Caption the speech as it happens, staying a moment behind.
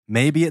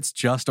Maybe it's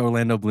just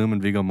Orlando Bloom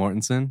and Viggo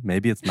Mortensen.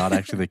 Maybe it's not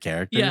actually the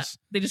characters. Yeah,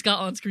 they just got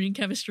on-screen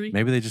chemistry.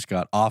 Maybe they just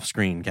got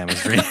off-screen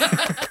chemistry.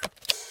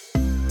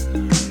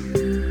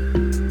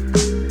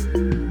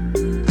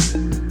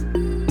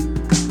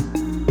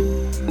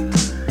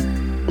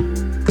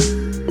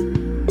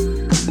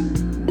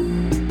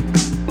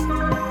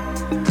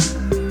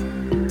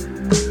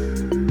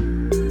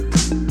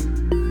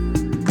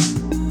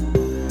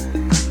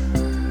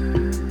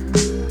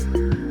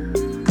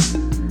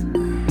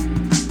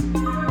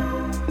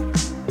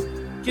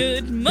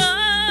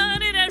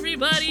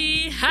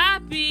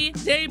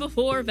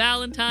 Before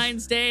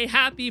Valentine's Day,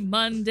 happy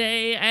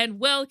Monday, and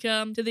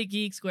welcome to the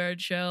Geek Squared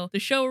Show, the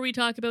show where we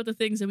talk about the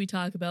things that we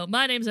talk about.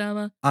 My name's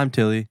Emma. I'm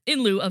Tilly.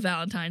 In lieu of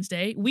Valentine's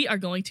Day, we are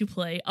going to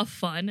play a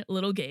fun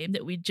little game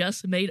that we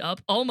just made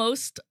up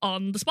almost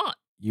on the spot.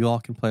 You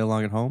all can play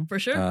along at home. For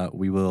sure.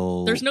 We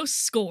will... There's no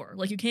score.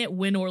 Like, you can't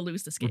win or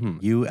lose this game. Mm-hmm.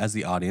 You, as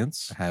the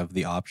audience, have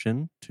the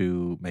option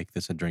to make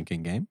this a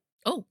drinking game.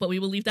 Oh, but we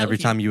will leave that every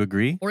time you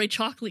agree. Or a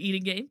chocolate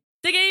eating game.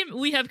 The game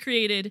we have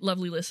created,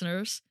 lovely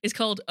listeners, is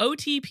called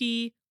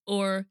OTP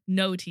or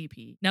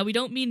NOTP. Now, we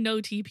don't mean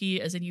NOTP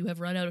as in you have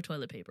run out of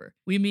toilet paper.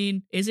 We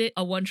mean, is it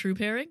a one true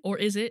pairing or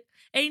is it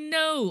a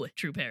no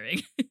true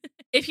pairing?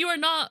 If you are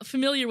not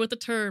familiar with the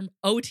term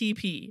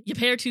OTP, you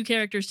pair two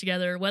characters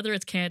together, whether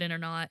it's canon or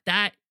not,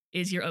 that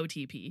is your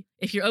OTP.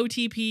 If your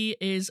OTP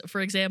is,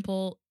 for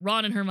example,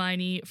 Ron and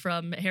Hermione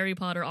from Harry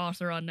Potter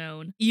Author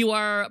Unknown, you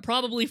are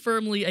probably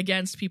firmly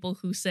against people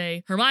who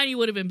say Hermione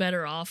would have been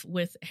better off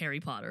with Harry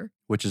Potter.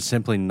 Which is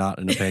simply not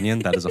an opinion,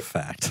 that is a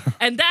fact.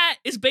 And that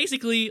is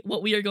basically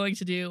what we are going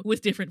to do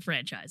with different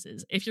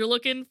franchises. If you're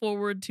looking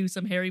forward to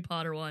some Harry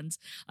Potter ones,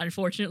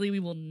 unfortunately, we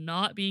will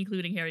not be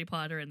including Harry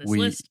Potter in this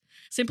list,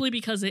 simply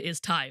because it is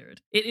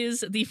tired. It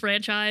is the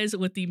franchise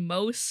with the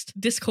most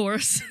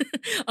discourse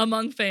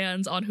among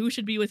fans on who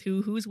should be with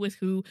who's with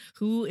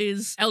who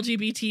is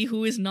LGBT,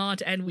 who is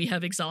not, and we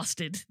have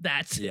exhausted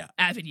that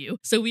avenue.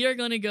 So we are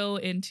going to go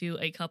into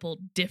a couple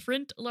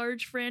different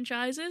large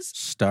franchises.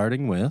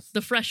 Starting with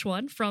the fresh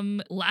one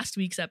from last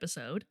week's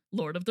episode,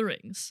 Lord of the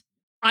Rings.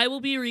 I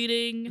will be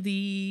reading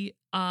the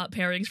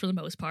pairings for the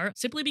most part,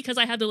 simply because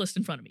I had the list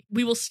in front of me.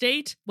 We will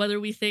state whether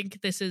we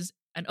think this is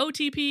an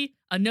OTP,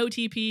 a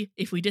no-TP.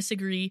 If we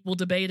disagree, we'll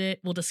debate it,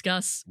 we'll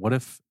discuss. What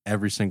if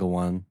every single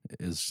one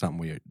is something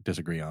we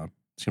disagree on?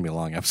 It's going to be a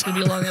long episode. It's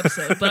going to be a long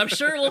episode, but I'm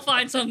sure we'll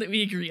find something that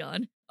we agree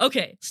on.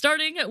 Okay,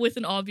 starting with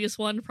an obvious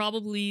one,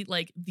 probably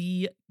like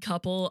the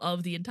couple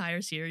of the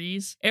entire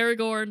series,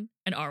 Aragorn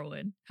and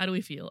Arwen. How do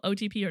we feel?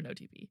 OTP or no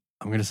TP?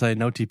 I'm going to say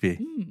no TP.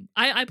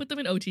 I put them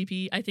in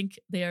OTP. I think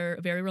they are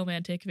very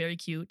romantic, very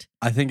cute.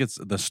 I think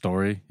the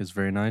story is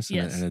very nice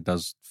and it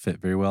does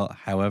fit very well.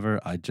 However,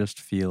 I just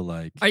feel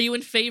like... Are you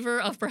in favor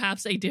of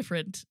perhaps a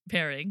different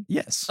pairing?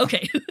 Yes.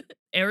 Okay.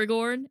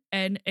 Aragorn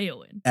and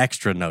Éowyn.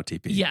 Extra no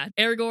TP. Yeah,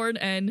 Aragorn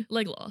and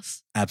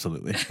Legolas.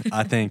 Absolutely.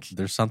 I think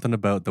there's something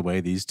about the way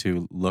these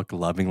two look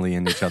lovingly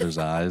in each other's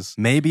eyes.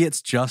 Maybe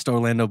it's just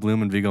Orlando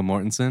Bloom and Viggo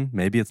Mortensen.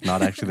 Maybe it's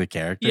not actually the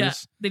characters. Yeah,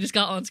 they just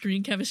got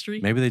on-screen chemistry.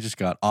 Maybe they just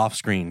got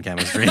off-screen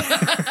chemistry.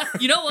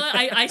 You know what?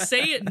 I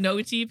say no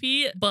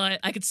TP,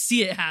 but I could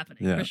see it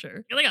happening for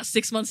sure. They got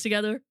 6 months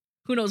together.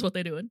 Who knows what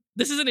they're doing?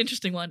 This is an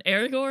interesting one.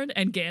 Aragorn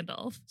and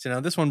Gandalf. So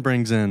now this one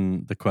brings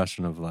in the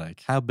question of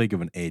like, how big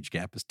of an age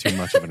gap is too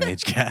much of an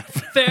age gap?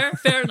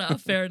 Fair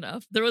enough.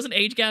 There was an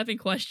age gap in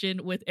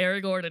question with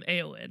Aragorn and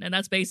Éowyn, and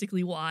that's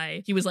basically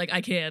why he was like,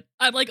 I can't.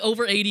 I'm like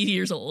over 80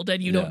 years old,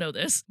 and you don't know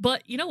this.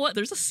 But you know what?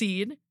 There's a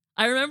scene.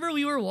 I remember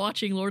we were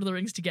watching Lord of the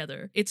Rings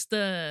together. It's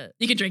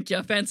you can drink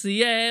your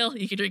fancy ale,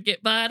 you can drink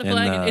it by the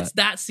flag. It's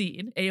that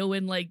scene.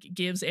 Éowyn like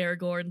gives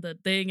Aragorn the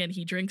thing and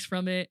he drinks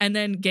from it. And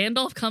then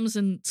Gandalf comes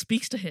and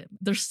speaks to him.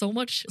 There's so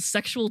much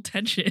sexual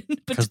tension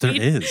between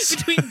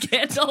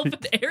Gandalf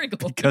and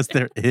Aragorn. Because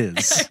there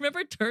is. I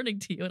remember turning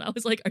to you and I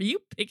was like, are you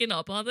picking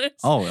up on this?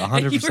 Oh,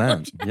 100%.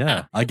 Like,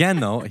 yeah. Again,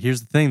 though,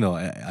 here's the thing, though.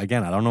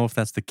 Again, I don't know if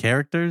that's the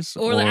characters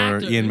or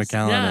Ian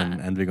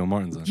McKellen and Viggo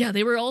Mortensen. Yeah,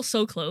 they were all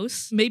so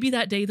close. Maybe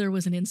that day there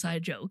was an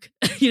inside joke.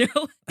 You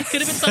know, it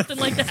could have been something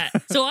like that.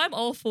 So I'm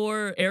all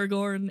for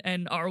Aragorn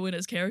and Arwen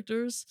as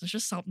characters. There's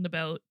just something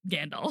about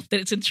Gandalf that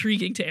it's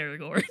intriguing to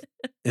Aragorn.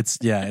 It's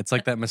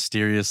like that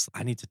mysterious,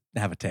 I need to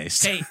have a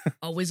taste. Hey,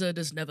 a wizard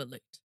is never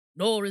late,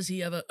 nor is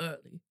he ever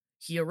early.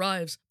 He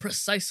arrives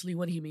precisely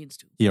when he means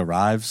to. He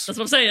arrives. That's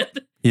what I'm saying.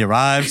 He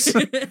arrives.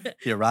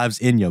 He arrives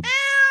in your...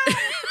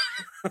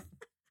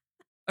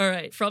 All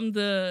right, from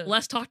the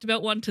less talked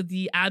about one to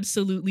the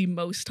absolutely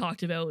most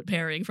talked about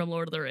pairing from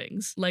Lord of the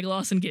Rings,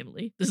 Legolas and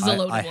Gimli. This is a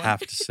loaded one. I have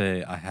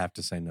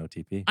to say no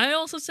TP. I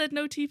also said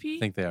no TP. I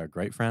think they are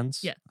great friends.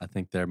 Yeah. I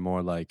think they're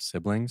more like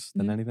siblings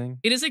than anything.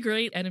 It is a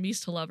great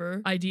enemies to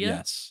lover idea.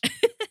 Yes.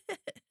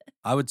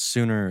 I would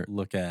sooner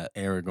look at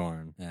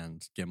Aragorn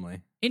and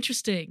Gimli.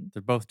 Interesting.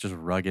 They're both just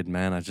rugged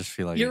men. I just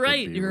feel like You're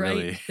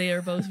right. They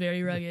are both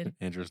very rugged.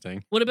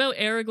 Interesting. What about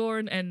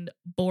Aragorn and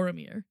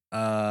Boromir?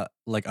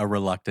 Like a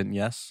reluctant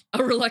yes.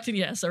 A reluctant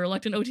yes. A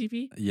reluctant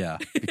OTP? Yeah,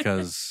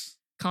 because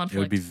conflict. It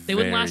would be they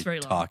wouldn't last very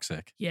long.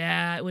 toxic.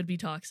 Yeah, it would be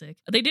toxic.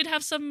 They did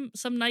have some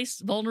nice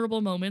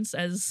vulnerable moments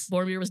as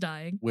Boromir was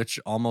dying. Which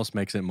almost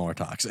makes it more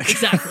toxic.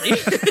 Exactly.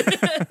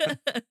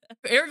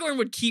 Aragorn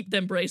would keep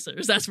them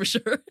bracers, that's for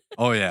sure.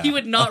 Oh, yeah. He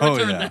would not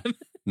return them.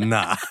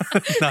 Nah,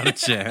 not a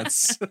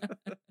chance.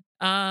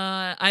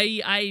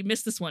 I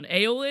missed this one.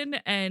 Eowyn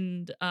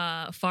and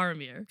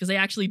Faramir, because they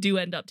actually do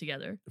end up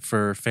together.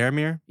 For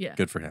Faramir, Yeah.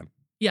 good for him.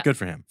 Yeah. Good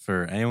for him.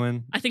 For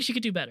Eowyn, I think she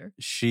could do better.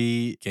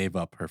 she gave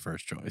up her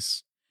first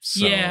choice.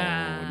 So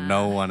Yeah.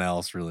 no one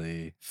else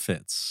really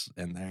fits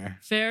in there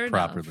Fair enough.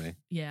 properly.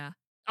 Yeah.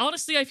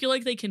 Honestly, I feel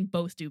like they can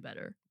both do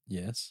better.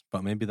 Yes,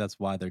 but maybe that's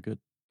why they're good.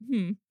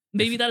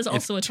 Maybe If- that is if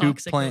also a two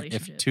toxic If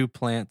relationship. two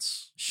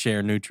plants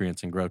share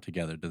nutrients and grow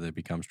together, do they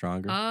become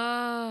stronger?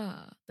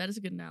 That is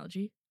a good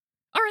analogy.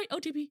 All right,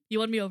 OTP. You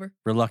won me over.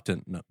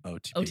 Reluctant no,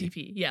 OTP.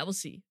 OTP. Yeah, we'll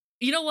see.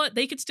 You know what?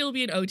 They could still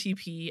be an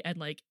OTP and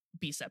like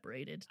be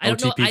separated.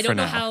 OTP I for don't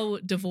know now. how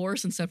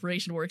divorce and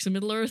separation works in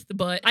Middle Earth,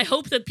 but I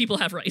hope that people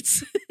have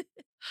rights.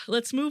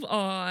 Let's move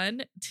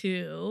on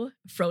to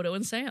Frodo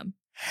and Sam.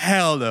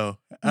 Hell no.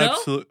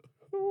 No?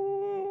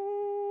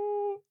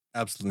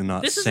 Absolutely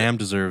not. This is Sam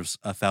deserves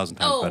 1,000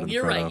 times better Oh, than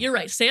you're Frodo. right. You're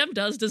right. Sam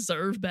does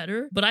deserve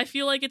better, but I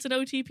feel like it's an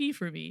OTP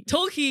for me.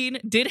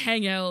 Tolkien did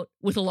hang out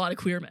with a lot of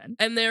queer men,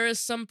 and there is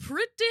some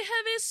pretty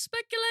heavy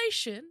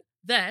speculation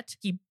that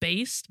he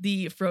based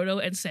the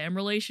Frodo and Sam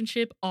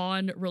relationship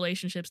on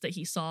relationships that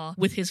he saw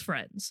with his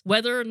friends.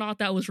 Whether or not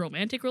that was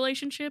romantic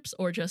relationships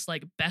or just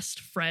like best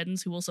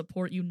friends who will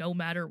support you no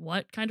matter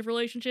what kind of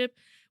relationship,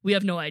 we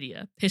have no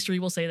idea. History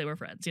will say they were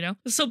friends, you know?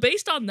 So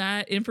based on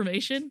that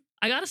information,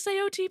 I gotta say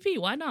OTP.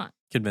 Why not?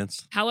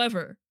 Convinced.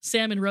 However,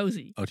 Sam and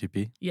Rosie,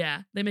 OTP.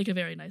 yeah, they make a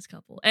very nice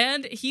couple.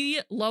 And he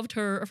loved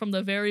her from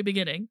the very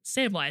beginning.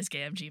 Samwise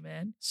Gamgee,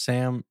 man.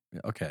 Sam.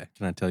 Okay.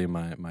 Can I tell you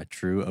my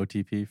true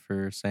OTP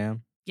for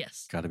Sam?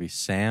 Yes. Got to be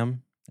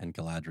Sam and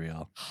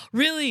Galadriel.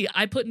 Really,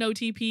 I put no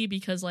TP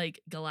because like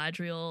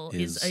Galadriel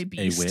is a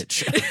beast.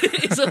 witch.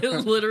 It's a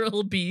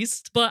literal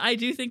beast. But I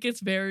do think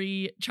it's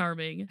very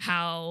charming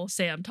how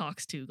Sam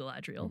talks to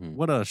Galadriel.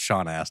 What a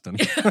Sean Astin.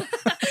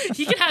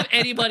 He can have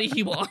anybody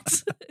he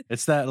wants.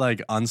 It's that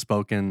like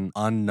unspoken,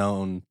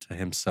 unknown to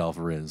himself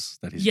Riz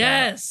that he's got.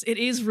 Yes, it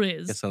is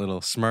Riz. Gets a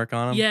little smirk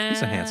on him. Yeah.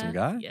 He's a handsome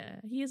guy. Yeah,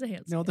 he is a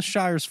handsome You know, guy. the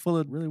Shire's full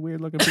of really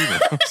weird looking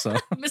people. So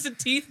Missing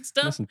teeth and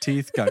stuff. missing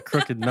teeth, got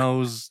crooked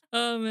nose,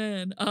 Oh,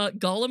 man.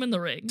 Gollum in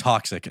the Ring.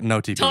 toxic, no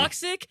TP.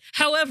 Toxic.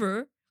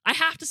 However, I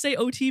have to say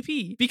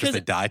OTP Because because they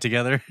die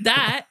together.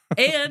 that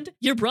and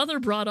your brother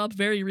brought up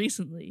very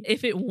recently,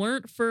 if it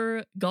weren't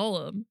for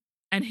Gollum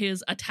and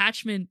his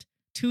attachment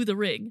to the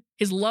ring,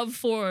 his love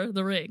for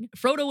the ring,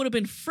 Frodo would have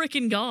been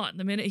freaking gone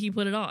the minute he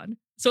put it on.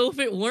 So if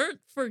it weren't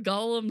for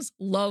Gollum's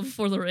love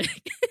for the ring,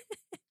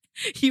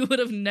 he would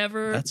have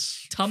never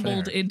That's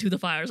tumbled fair. into the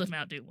fires of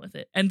Mount Doom with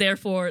it. And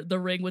therefore, the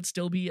ring would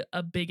still be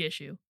a big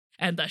issue.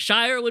 And the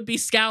Shire would be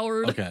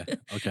scoured. Okay.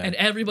 Okay. And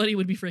everybody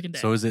would be freaking dead.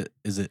 So is it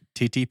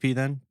TTP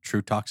then?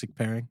 True toxic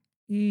pairing?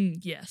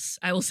 Yes,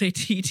 I will say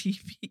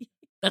TTP.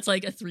 That's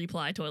like a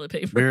 3-ply toilet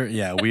paper.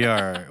 We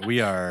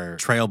are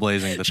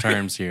trailblazing the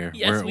terms here.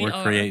 Yes, we we're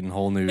are. creating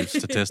whole new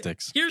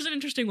statistics. Here's an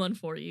interesting one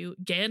for you.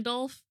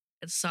 Gandalf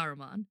and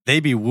Saruman. They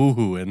be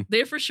woohooing.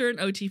 They're for sure an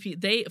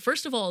OTP.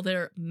 First of all,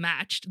 they're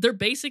matched. They're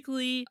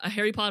basically a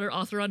Harry Potter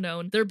author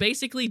unknown. They're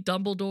basically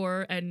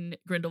Dumbledore and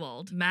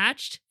Grindelwald.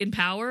 Matched in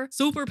power,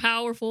 super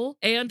powerful,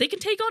 and they can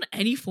take on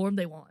any form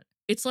they want.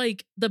 It's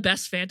like the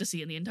best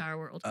fantasy in the entire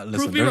world. Listen,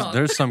 Prove me wrong.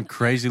 there's some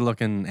crazy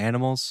looking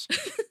animals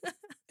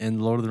in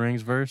Lord of the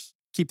Rings verse.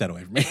 Keep that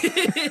away from me.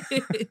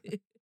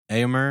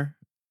 Éomer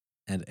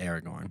and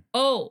Aragorn.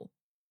 Oh,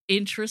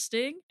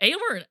 interesting.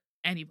 Eomer and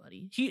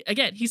anybody.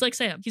 He's like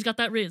Sam. He's got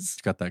that Riz.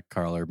 It's got that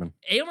Carl Urban.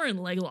 Eomer and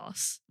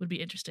Legolas would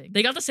be interesting.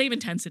 They got the same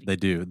intensity. They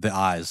do. The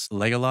eyes.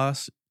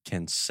 Legolas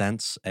can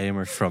sense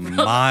Éomer from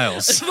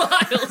miles.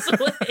 Miles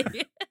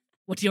away.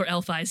 What do your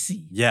elf eyes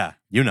see? Yeah,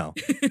 you know.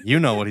 You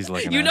know what he's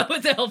looking You at. know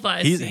what the elf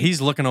eyes see.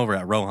 He's looking over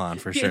at Rohan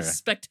for sure.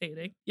 He's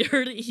spectating. You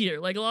heard it here.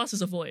 Legolas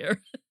is a voyeur.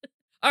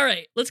 All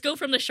right, let's go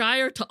from the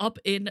Shire to up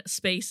in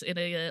space in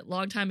a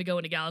long time ago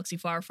in a galaxy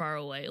far, far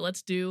away.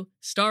 Let's do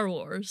Star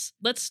Wars.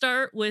 Let's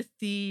start with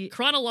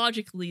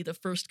chronologically the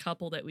first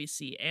couple that we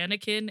see,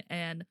 Anakin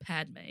and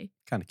Padme.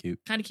 Kind of cute.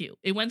 Kind of cute.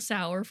 It went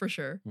sour for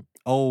sure.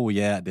 Oh,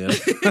 yeah, it did.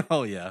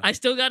 Oh, yeah. I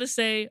still got to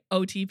say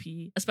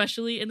OTP,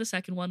 especially in the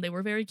second one. They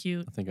were very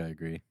cute. I think I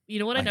agree. You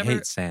know what? I never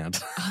hate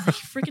sand. Oh, he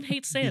freaking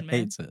hates sand, He man.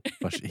 hates it.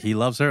 But he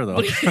loves her, though.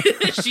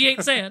 But she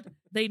ain't sand.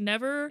 They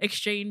never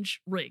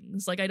exchange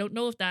rings. Like, I don't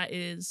know if that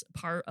is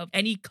part of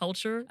any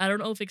culture. I don't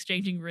know if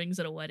exchanging rings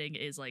at a wedding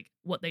is like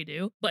what they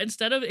do. But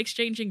instead of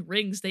exchanging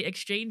rings, they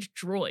exchange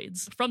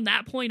droids. From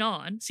that point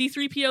on,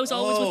 C-3PO is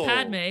always with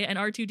Padme and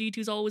R2-D2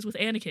 is always with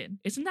Anakin.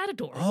 Isn't that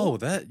adorable?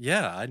 Oh,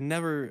 yeah. I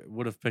never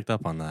would have picked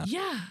up on that.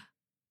 Yeah.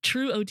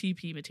 True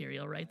OTP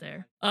material right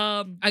there.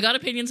 I got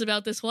opinions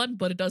about this one,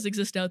 but it does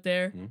exist out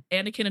there.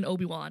 Anakin and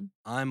Obi-Wan.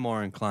 I'm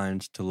more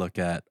inclined to look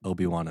at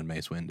Obi-Wan and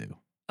Mace Windu.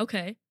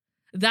 Okay.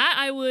 That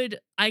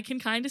I can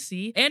kind of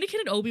see. Anakin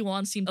and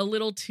Obi-Wan seem a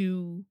little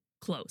too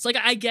close. Like,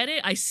 I get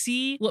it. I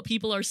see what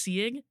people are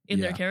seeing in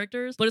their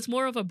characters, but it's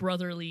more of a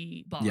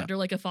brotherly bond or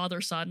like a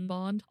father-son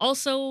bond.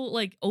 Also,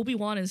 like,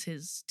 Obi-Wan is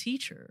his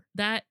teacher.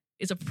 That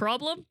is a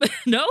problem.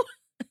 No?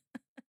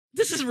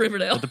 This is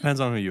Riverdale. It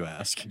depends on who you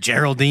ask.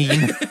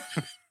 Geraldine.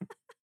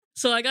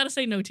 So I gotta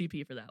say no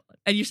TP for that one.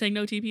 And you're saying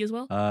no TP as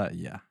well?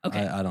 Yeah.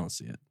 Okay. I don't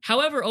see it.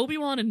 However,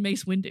 Obi-Wan and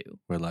Mace Windu.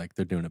 Where like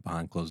they're doing it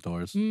behind closed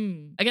doors.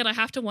 Again, I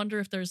have to wonder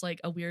if there's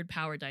like a weird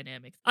power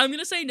dynamic. I'm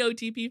gonna say no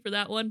TP for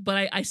that one,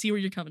 but I see where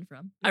you're coming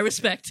from. I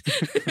respect.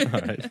 All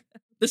right.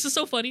 This is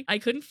so funny. I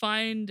couldn't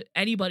find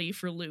anybody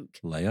for Luke.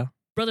 Leia?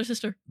 Brother,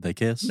 sister. They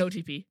kiss. No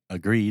TP.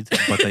 Agreed,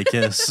 but they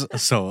kiss.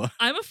 So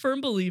I'm a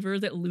firm believer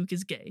that Luke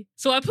is gay.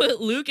 So I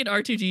put Luke and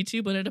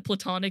R2-D2, but in a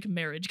platonic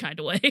marriage kind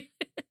of way.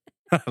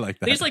 I like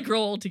that. They just like grow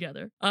old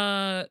together.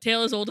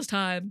 Tale as old as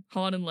time,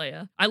 Han and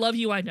Leia. I love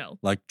you, I know.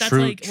 Like that's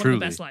truly, like one of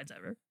the best lines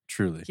ever.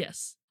 Truly.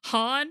 Yes.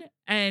 Han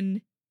and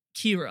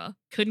Kira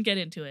couldn't get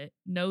into it.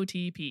 No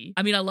TP.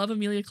 I mean, I love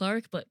Emilia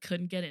Clarke, but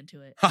couldn't get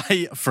into it.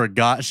 I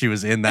forgot she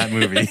was in that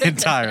movie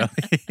entirely.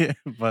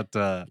 But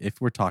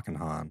if we're talking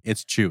Han,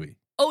 it's Chewie.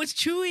 Oh, it's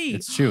Chewie.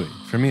 It's Chewie.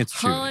 For me, it's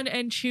Chewie. Han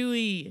and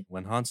Chewie.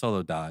 When Han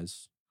Solo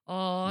dies,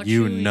 oh,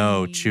 you Chewie.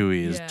 know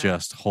Chewie is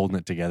just holding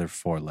it together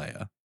for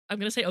Leia. I'm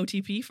going to say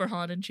OTP for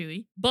Han and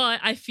Chewie. But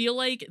I feel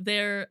like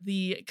they're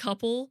the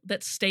couple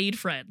that stayed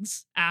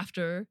friends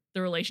after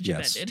the relationship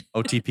ended.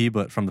 OTP,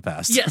 but from the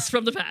past. Yes,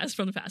 from the past.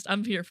 From the past.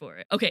 I'm here for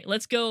it. Okay,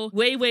 let's go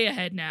way, way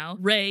ahead now.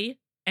 Rey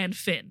and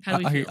Finn. How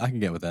do we feel? I can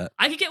get with that.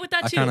 I can get with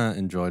that too. I kind of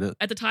enjoyed it.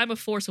 At the time of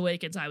Force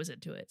Awakens, I was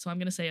into it. So I'm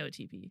going to say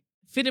OTP.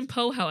 Finn and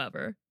Poe,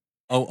 however.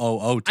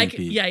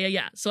 OTP.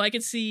 Yeah. So I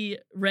could see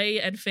Rey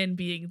and Finn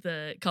being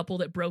the couple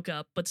that broke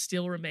up but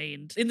still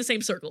remained in the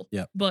same circle.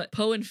 Yeah. But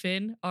Poe and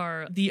Finn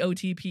are the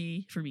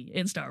OTP for me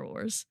in Star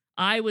Wars.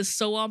 I was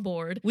so on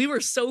board. We were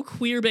so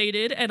queer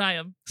baited, and I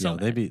am so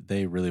mad.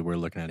 They really were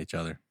looking at each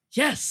other.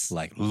 Yes.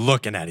 Like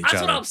looking at each other.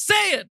 That's what I'm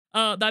saying.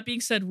 That being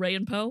said, Rey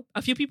and Poe,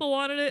 a few people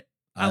wanted it.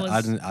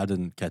 I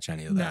didn't catch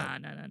any of that.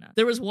 Nah.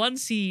 There was one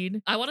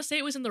scene, I want to say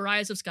it was in The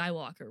Rise of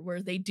Skywalker,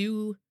 where they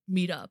do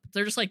meet up.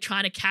 They're just like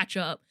trying to catch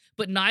up,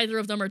 but neither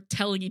of them are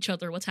telling each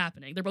other what's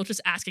happening. They're both just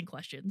asking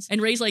questions.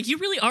 And Rey's like, you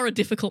really are a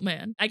difficult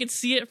man. I can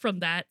see it from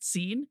that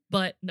scene,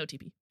 but no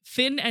TP.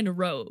 Finn and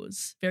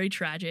Rose, very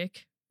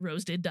tragic.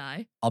 Rose did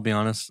die. I'll be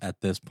honest,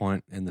 at this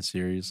point in the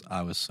series,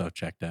 I was so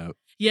checked out.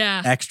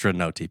 Yeah. Extra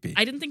no TP.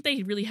 I didn't think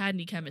they really had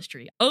any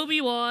chemistry.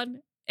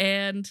 Obi-Wan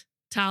and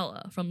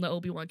Tala from the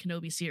Obi-Wan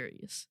Kenobi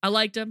series. I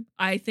liked him.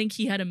 I think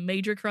he had a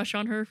major crush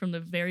on her from the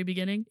very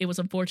beginning. It was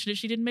unfortunate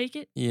she didn't make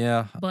it.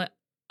 Yeah. But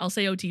I'll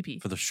say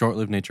OTP. For the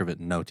short-lived nature of it,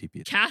 no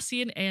TP.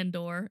 Cassian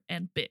Andor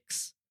and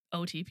Bix.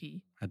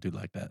 OTP. I do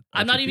like that.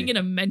 I'm not OTP. even going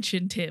to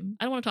mention Tim.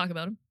 I don't want to talk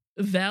about him.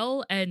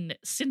 Vel and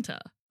Cinta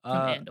from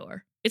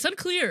Andor. It's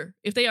unclear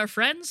if they are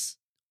friends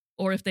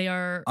or if they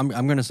are I'm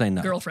going to say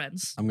no.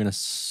 Girlfriends. You're going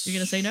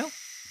to say no?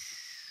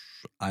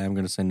 I am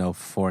going to say no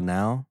for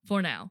now.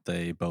 For now.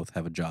 They both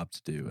have a job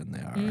to do, and they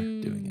are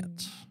doing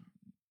it.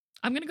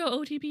 I'm going to go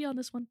OTP on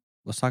this one.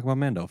 Let's talk about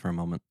Mando for a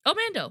moment. Oh,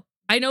 Mando.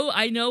 I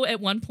know at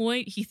one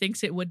point he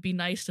thinks it would be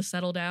nice to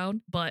settle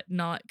down, but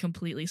not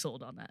completely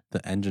sold on that.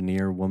 The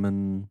engineer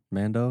woman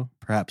Mando,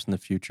 perhaps in the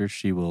future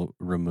she will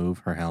remove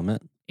her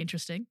helmet.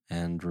 Interesting.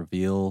 And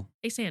reveal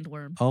a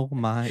sandworm. Oh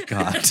my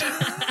God.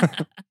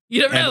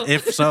 You never know. And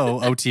if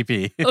so,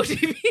 OTP.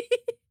 OTP.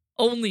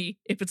 Only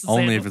if it's a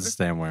Only sandworm. if it's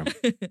a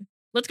sandworm.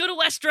 Let's go to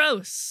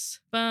Westeros.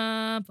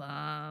 Ba,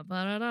 ba,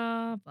 ba,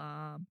 da,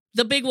 ba.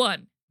 The big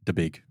one. The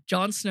big.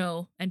 Jon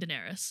Snow and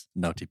Daenerys.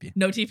 No TP.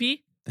 No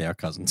TP? They are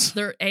cousins.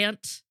 They're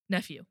aunt,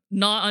 nephew.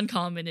 Not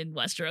uncommon in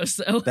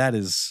Westeros, though. That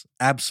is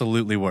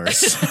absolutely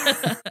worse.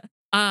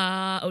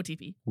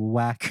 OTP.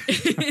 Whack.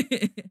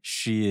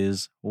 She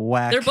is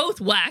whack. They're both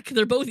whack.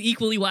 They're both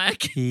equally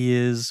whack. He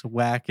is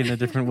whack in a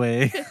different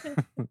way.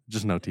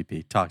 Just no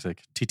TP.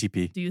 Toxic.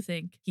 TTP. Do you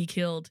think he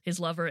killed his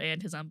lover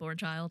and his unborn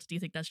child? Do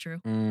you think that's true?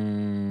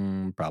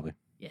 Probably.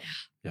 Yeah.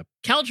 Yep.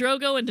 Khal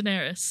Drogo and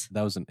Daenerys.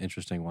 That was an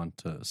interesting one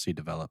to see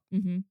develop.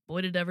 Mm-hmm.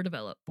 Boy, did it ever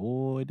develop.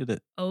 Boy, did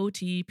it.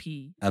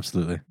 OTP.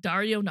 Absolutely.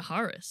 Dario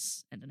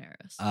Naharis and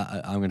Daenerys.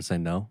 I'm going to say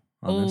no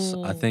on this.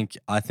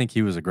 I think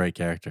he was a great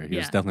character. He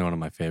was definitely one of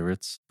my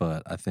favorites,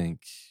 but I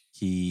think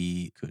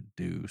he could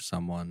do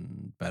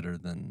someone better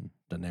than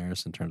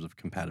Daenerys in terms of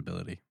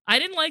compatibility. I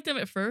didn't like them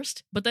at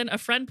first, but then a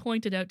friend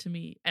pointed out to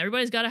me,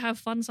 everybody's got to have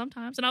fun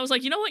sometimes. And I was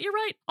like, you know what? You're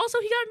right. Also,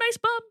 he got a nice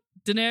bum.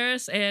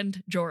 Daenerys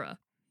and Jorah.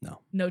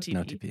 No TP.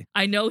 No TP.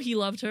 I know he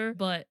loved her,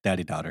 but...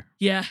 Daddy daughter.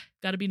 Yeah,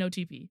 gotta be no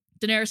TP.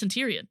 Daenerys and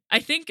Tyrion. I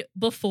think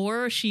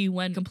before she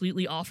went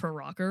completely off her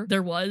rocker,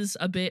 there was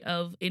a bit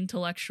of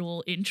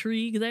intellectual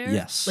intrigue there.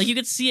 Yes. Like, you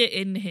could see it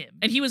in him.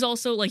 And he was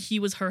also, like, he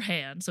was her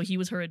hand, so he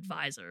was her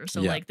advisor.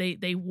 So, like,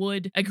 they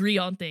would agree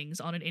on things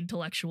on an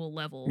intellectual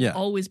level. Yeah.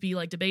 Always be,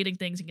 like, debating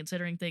things and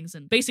considering things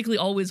and basically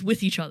always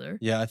with each other.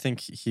 Yeah, I think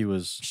he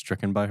was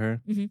stricken by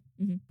her,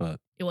 but...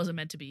 It wasn't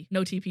meant to be.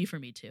 No TP for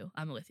me too.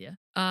 I'm with you.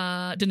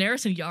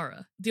 Daenerys and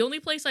Yara. The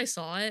only place I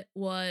saw it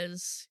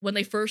was when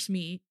they first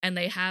meet and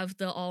they have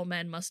the all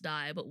men must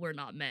die, but we're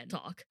not men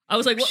talk. I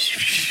was like, what?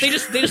 They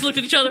just looked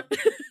at each other.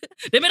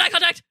 They made eye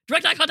contact.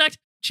 Direct eye contact.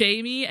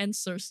 Jaime and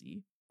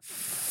Cersei.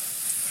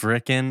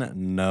 Frickin'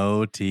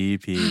 no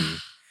TP.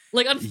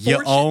 Like,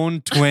 your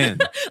own twin.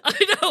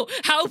 I know.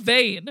 How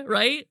vain,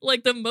 right?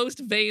 Like the most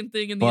vain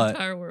thing in the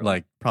entire world.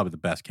 Like probably the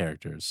best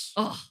characters.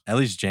 Oh. At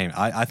least Jaime.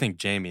 I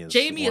think Jaime is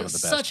one of the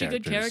best such a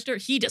good character.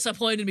 He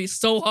disappointed me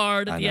so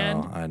hard at the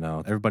end. I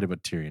know. Everybody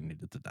but Tyrion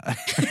needed to die.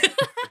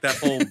 That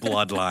whole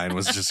bloodline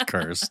was just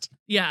cursed.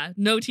 Yeah,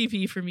 no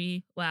TP for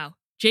me. Wow.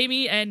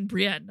 Jaime and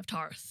Brienne of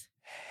Tarth.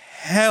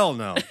 Hell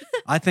no.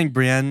 I think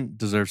Brienne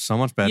deserves so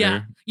much better.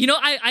 Yeah. You know,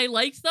 I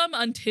liked them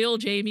until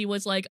Jaime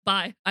was like,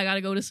 bye, I gotta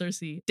go to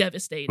Cersei.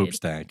 Devastated. Poop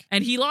stank.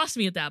 And he lost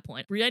me at that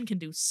point. Brienne can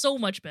do so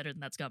much better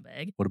than that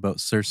scumbag. What about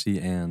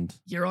Cersei and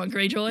Euron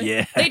Greyjoy?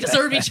 Yeah. They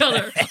deserve each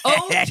other.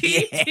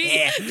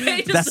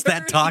 OTP. That's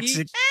that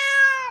toxic.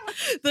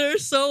 They're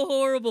so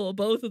horrible,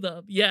 both of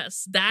them.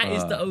 Yes, that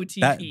is the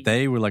OTP.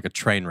 They were like a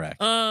train wreck.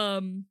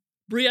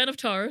 Brienne of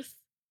Tarth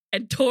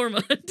and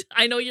Tormund.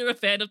 I know you're a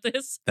fan of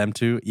this. Them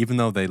two, even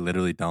though they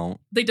literally don't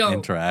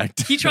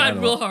interact. He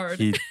tried real hard.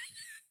 He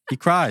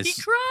cries.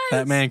 He cries.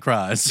 That man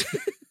cries.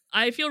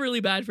 I feel really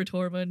bad for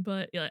Tormund,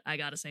 but I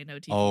gotta say no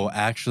TP. Oh,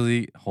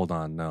 actually, hold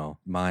on. No.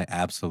 My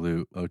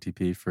absolute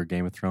OTP for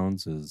Game of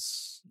Thrones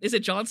is... Is it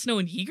Jon Snow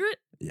and Ygritte?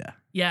 Yeah.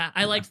 Yeah,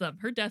 I liked them.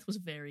 Her death was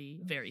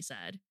very, very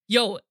sad.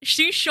 Yo,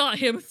 she shot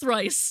him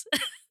thrice.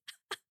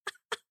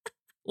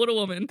 What a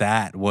woman.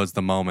 That was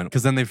the moment.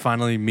 Because then they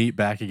finally meet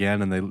back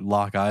again and they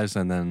lock eyes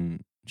and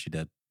then she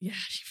did. Yeah.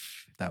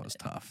 That was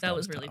tough. That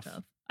was really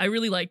tough. I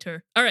really liked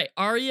her. All right,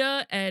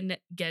 Arya and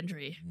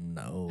Gendry.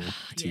 No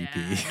TP.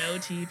 Yeah, no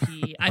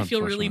TP. I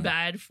feel really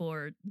bad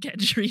for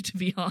Gendry, to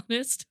be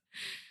honest.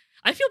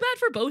 I feel bad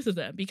for both of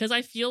them because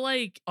I feel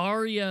like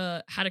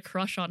Arya had a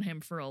crush on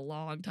him for a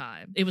long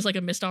time. It was like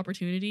a missed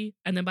opportunity.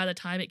 And then by the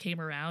time it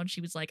came around,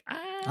 she was like,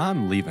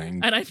 I'm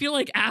leaving. And I feel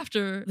like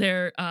after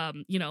their,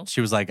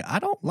 she was like, I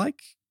don't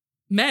like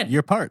men.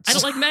 Your parts. I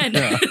don't like men.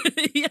 Yeah.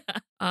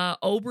 Yeah.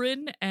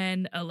 Oberyn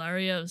and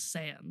Ilaria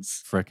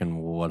Sands.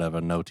 Frickin'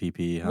 whatever. No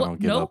TP. I don't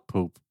give a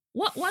poop.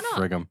 What? Why not?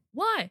 Frig 'em.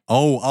 Why?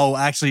 Oh,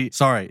 actually,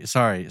 sorry.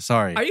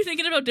 Are you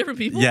thinking about different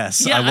people?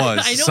 Yes, yeah, I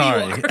was. I know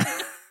sorry. you are.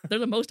 They're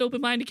the most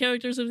open-minded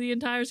characters of the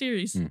entire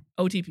series.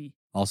 OTP.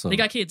 Also, they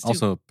got kids too.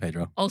 Also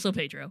Pedro.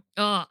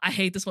 Oh, I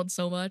hate this one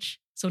so much.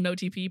 So no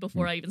TP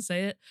before I even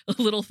say it.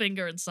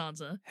 Littlefinger and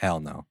Sansa.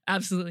 Hell no.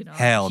 Absolutely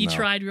not. He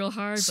tried real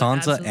hard.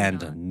 Sansa but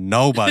and not.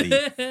 nobody.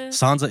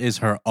 Sansa is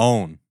her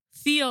own.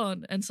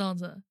 Theon and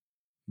Sansa.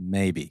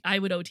 Maybe. I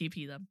would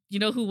OTP them. You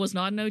know who was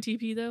not an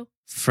OTP though?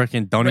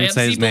 Frickin' don't even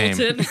say his name.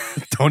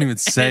 Don't even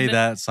say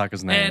that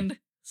sucker's name. And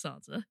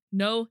Sansa.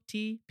 No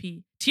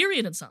TP.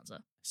 Tyrion and Sansa.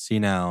 See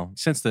now,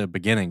 since the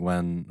beginning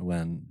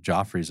when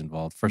Joffrey's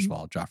involved, first of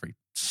all, Joffrey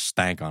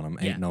stank on him.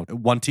 Ain't no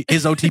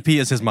his OTP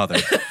is his mother.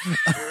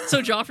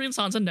 So Joffrey and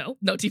Sansa,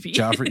 no TP.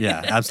 Joffrey,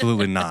 yeah,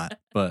 absolutely not.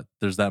 But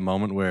there's that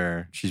moment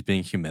where she's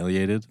being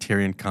humiliated.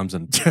 Tyrion comes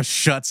and just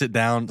shuts it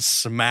down,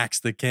 smacks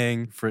the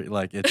king.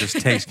 It just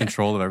takes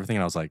control of everything.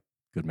 And I was like,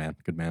 good man.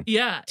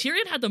 Yeah,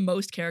 Tyrion had the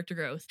most character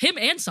growth. Him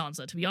and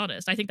Sansa, to be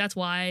honest. I think that's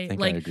why.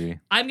 I agree.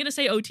 I'm gonna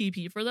say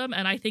OTP for them,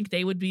 and I think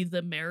they would be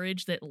the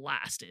marriage that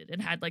lasted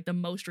and had like the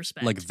most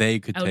respect. Like they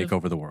could take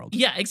over the world.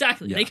 Yeah,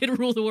 exactly. Yeah. They could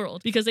rule the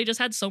world because they just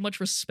had so much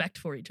respect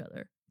for each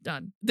other.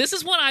 Done. This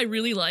is one I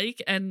really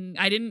like, and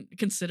I didn't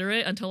consider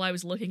it until I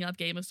was looking up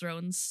Game of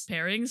Thrones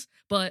pairings.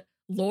 But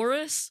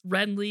Loras,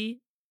 Renly,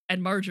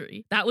 and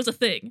Marjorie. That was a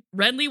thing.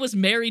 Renly was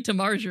married to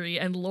Marjorie,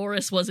 and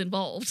Loras was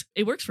involved.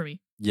 It works for me.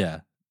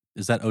 Yeah.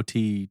 Is that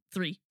OT?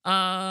 3.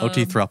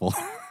 OT thruple.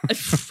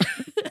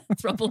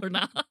 Thruple or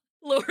not.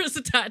 Laura's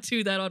a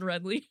tattoo that on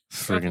Renly.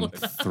 Friggin'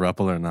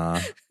 thruple or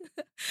not.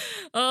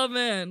 Oh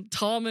man.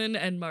 Tommen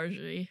and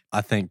Marjorie.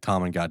 I think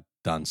Tommen got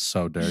done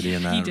so dirty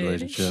in that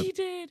relationship. He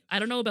did. I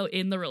don't know about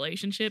in the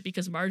relationship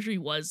because Marjorie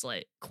was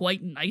like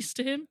quite nice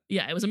to him.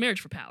 Yeah, it was a marriage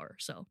for power,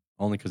 so.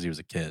 Only because he was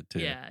a kid, too.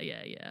 Yeah.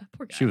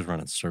 Poor guy. She was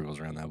running circles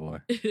around that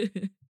boy.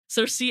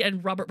 Cersei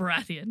and Robert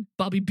Baratheon.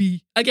 Bobby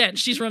B. Again,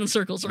 she's running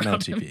circles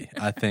around him. No TP.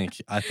 I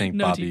think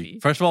No Bobby.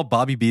 TP. First of all,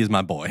 Bobby B is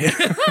my boy.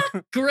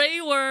 Grey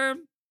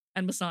Worm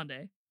and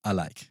Missandei. I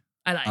like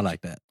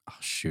that. Oh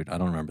shoot, I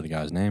don't remember the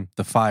guy's name.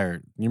 The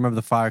Fire. You remember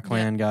the Fire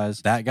Clan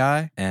guys? That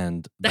guy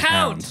and the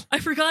Hound. I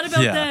forgot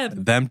about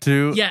them. Them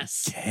two.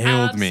 Yes,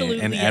 killed me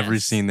in every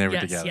scene they were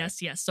together.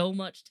 Yes. So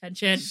much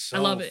tension. So I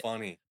love it.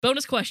 Funny.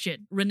 Bonus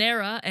question: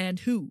 Rhaenyra and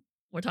who?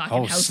 We're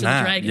talking House snap. of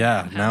the Dragon.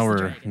 Yeah,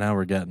 now. now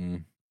we're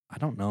getting. I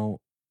don't know.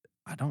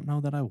 I don't know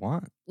that I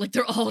want. Like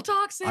they're all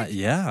toxic.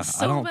 Yeah,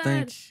 So I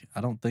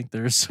don't think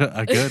there's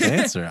a good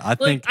answer. I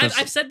think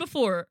I've said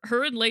before,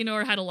 her and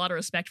Lenore had a lot of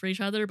respect for each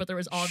other, but there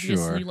was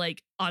obviously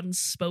like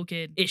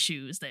unspoken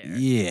issues there.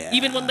 Yeah,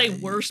 even when they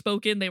were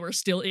spoken, they were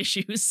still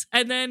issues.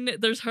 And then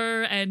there's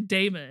her and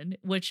Damon,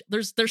 which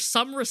there's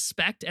some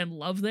respect and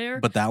love there,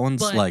 but that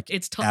one's like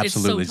it's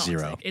absolutely so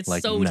zero. It's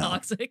like, so no.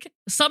 toxic.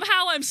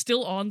 Somehow I'm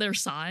still on their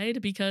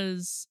side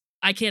because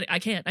I can't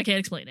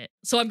explain it.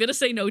 So I'm gonna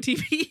say no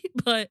TP,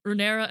 but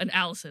Rhaenyra and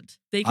Alicent,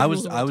 they can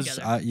rule the world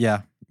together.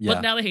 Yeah.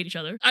 But now they hate each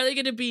other. Are they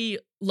gonna be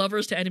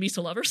lovers to enemies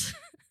to lovers?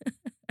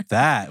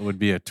 That would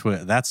be a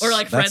twist. Or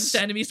like friends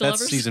to enemies to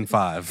lovers. That's season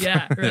 5.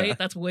 Yeah, right.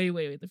 That's way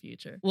in the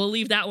future. We'll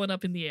leave that one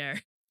up in the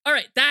air. All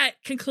right, that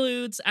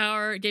concludes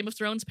our Game of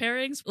Thrones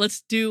pairings.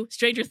 Let's do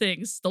Stranger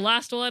Things. The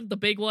last one, the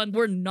big one.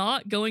 We're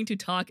not going to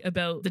talk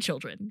about the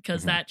children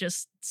because that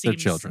just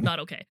seems not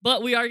okay.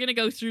 But we are going to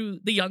go through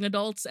the young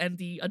adults and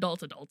the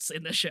adults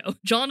in this show.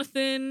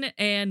 Jonathan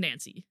and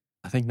Nancy.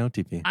 I think no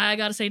TP. I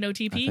gotta say no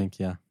TP. I think,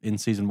 yeah. In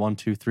season 1,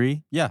 2,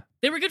 3, yeah.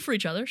 They were good for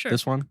each other, sure.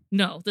 This one?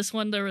 No, this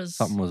one there was...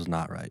 Something was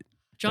not right.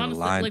 Jonathan,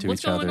 like,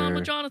 what's going on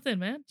with Jonathan,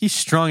 man? He's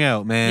strung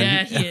out,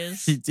 man. Yeah, he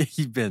is.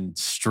 He's been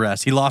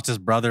stressed. He lost his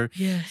brother.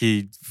 Yeah.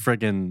 He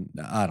friggin',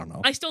 I don't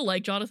know. I still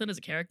like Jonathan as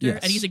a character,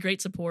 and he's a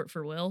great support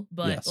for Will,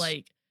 but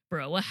like,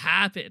 bro, what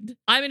happened?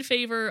 I'm in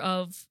favor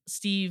of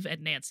Steve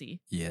and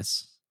Nancy.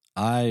 Yes.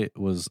 I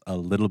was a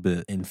little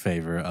bit in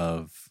favor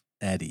of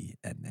Eddie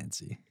and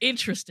Nancy.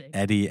 Interesting.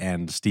 Eddie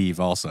and Steve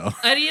also.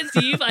 Eddie and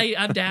Steve,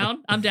 I'm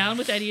down. I'm down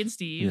with Eddie and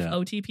Steve. Yeah.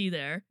 OTP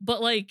there.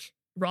 But like,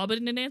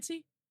 Robin and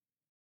Nancy?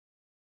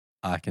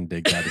 I can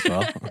dig that as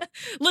well.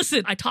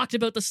 Listen, I talked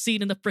about the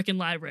scene in the frickin'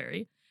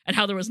 library and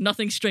how there was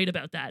nothing straight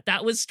about that.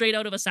 That was straight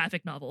out of a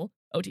sapphic novel.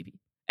 OTP.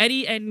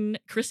 Eddie and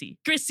Chrissy.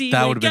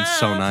 That would have been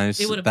so nice.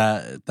 It would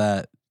have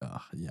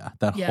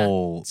that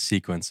whole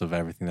sequence of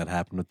everything that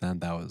happened with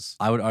them,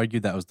 I would argue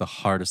that was the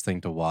hardest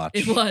thing to watch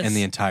in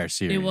the entire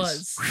series. It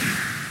was.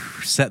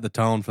 Set the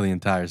tone for the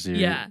entire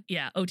series.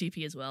 Yeah,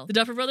 OTP as well. The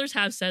Duffer Brothers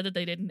have said that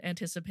they didn't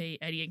anticipate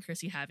Eddie and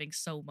Chrissy having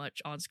so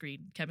much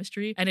on-screen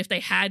chemistry, and if they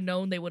had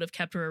known, they would have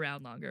kept her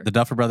around longer. The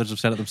Duffer Brothers have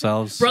said it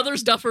themselves.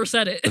 Brothers Duffer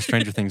said it. The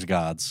Stranger Things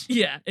gods.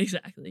 Yeah,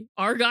 exactly.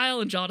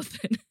 Argyle and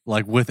Jonathan.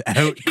 Like,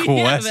 without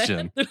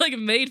question. They're like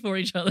made for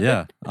each other.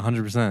 Yeah,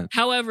 100%.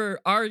 However,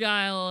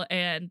 Argyle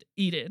and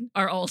Eden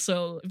are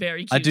also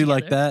very cute I do together.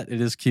 like that. It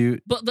is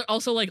cute. But they're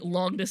also like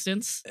long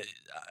distance.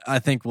 I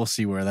think we'll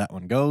see where that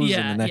one goes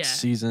in the next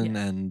season,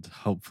 yeah. and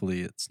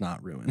hopefully it's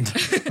not ruined.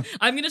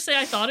 I'm gonna say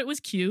I thought it was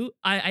cute.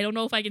 I don't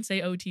know if I can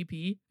say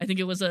OTP. I think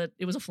it was a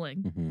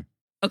fling. Mm-hmm.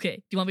 Okay,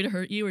 do you want me to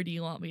hurt you or do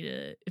you want me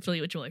to fill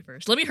you with joy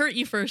first? Let me hurt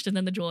you first, and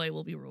then the joy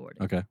will be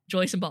rewarded. Okay.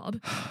 Joyce and Bob.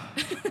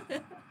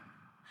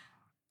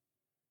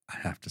 I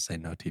have to say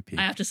no TP.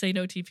 I have to say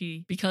no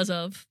TP because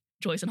of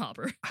Joyce and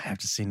Hopper. I have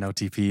to see no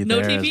TP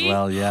No there TP? as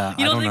well. Yeah.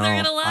 You don't think know.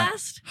 they're gonna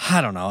last?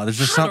 I don't know. There's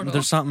just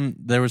something.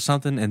 There was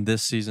something in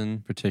this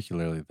season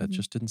particularly that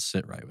just didn't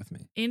sit right with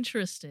me.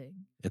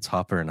 Interesting. It's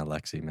Hopper and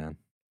Alexi, man.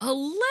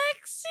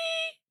 Alexi?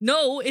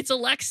 No, it's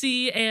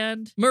Alexi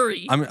and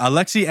Murray. I mean,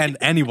 Alexi and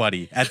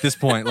anybody at this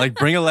point. Like,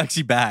 bring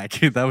Alexi back.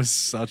 That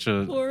was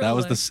that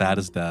was the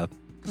saddest death.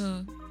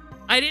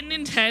 I didn't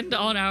intend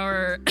on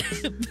our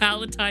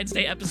Valentine's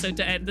Day episode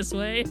to end this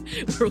way,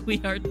 where we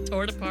are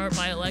torn apart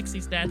by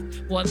Alexi's death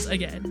once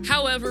again.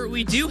 However,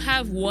 we do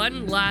have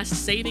one last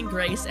saving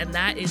grace, and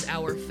that is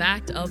our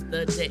fact of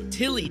the day.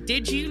 Tilly,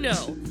 did you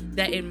know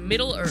that in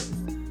Middle-earth,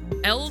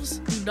 elves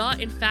do not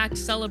in fact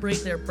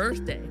celebrate their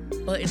birthday,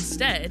 but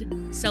instead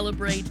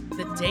celebrate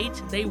the date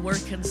they were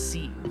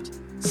conceived?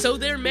 So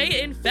there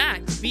may in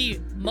fact be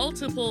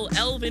multiple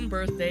elven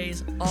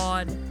birthdays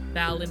on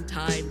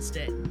Valentine's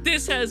Day.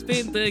 This has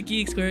been the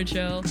Geek Squared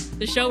Show,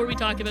 the show where we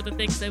talk about the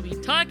things that we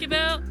talk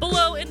about.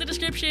 Below in the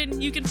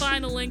description, you can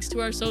find the links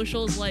to our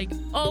socials like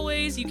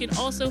always. You can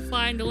also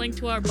find a link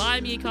to our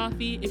Buy Me a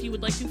Coffee if you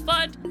would like to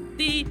fund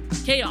the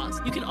chaos.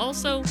 You can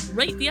also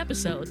rate the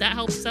episode. That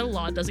helps us out a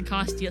lot. It doesn't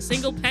cost you a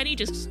single penny.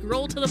 Just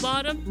scroll to the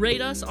bottom, rate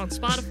us on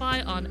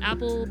Spotify, on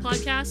Apple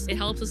Podcasts. It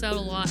helps us out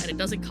a lot, and it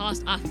doesn't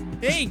cost a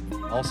thing.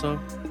 Also,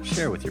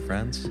 share with your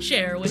friends.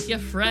 Share with your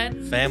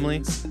friends.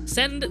 Family.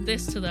 Send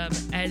this to them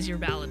as your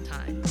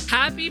Valentine.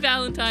 Happy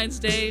Valentine's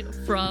Day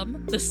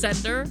from the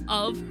sender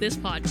of this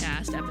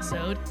podcast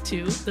episode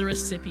to the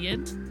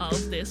recipient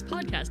of this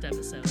podcast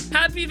episode.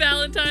 Happy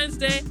Valentine's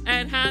Day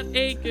and have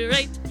a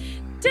great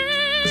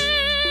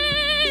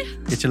day.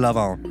 Get your love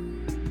on.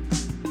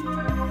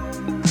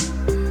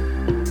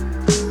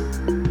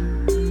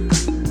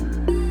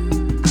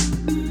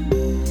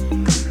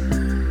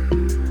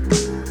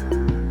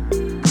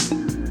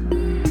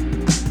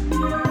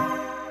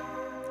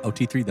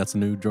 OT3, that's a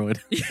new droid.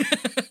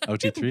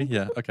 OT3,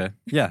 yeah, okay.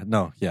 Yeah,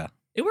 no, yeah.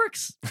 It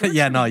works.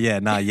 Yeah, no, yeah,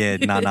 nah, yeah,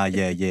 nah,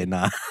 yeah,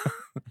 nah.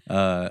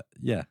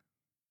 Yeah.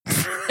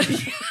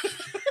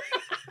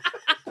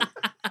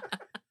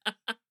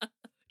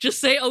 Just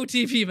say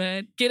OTP,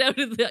 man. Get out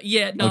of the...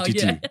 Yeah, no,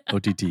 OTT, yeah.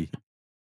 OTT.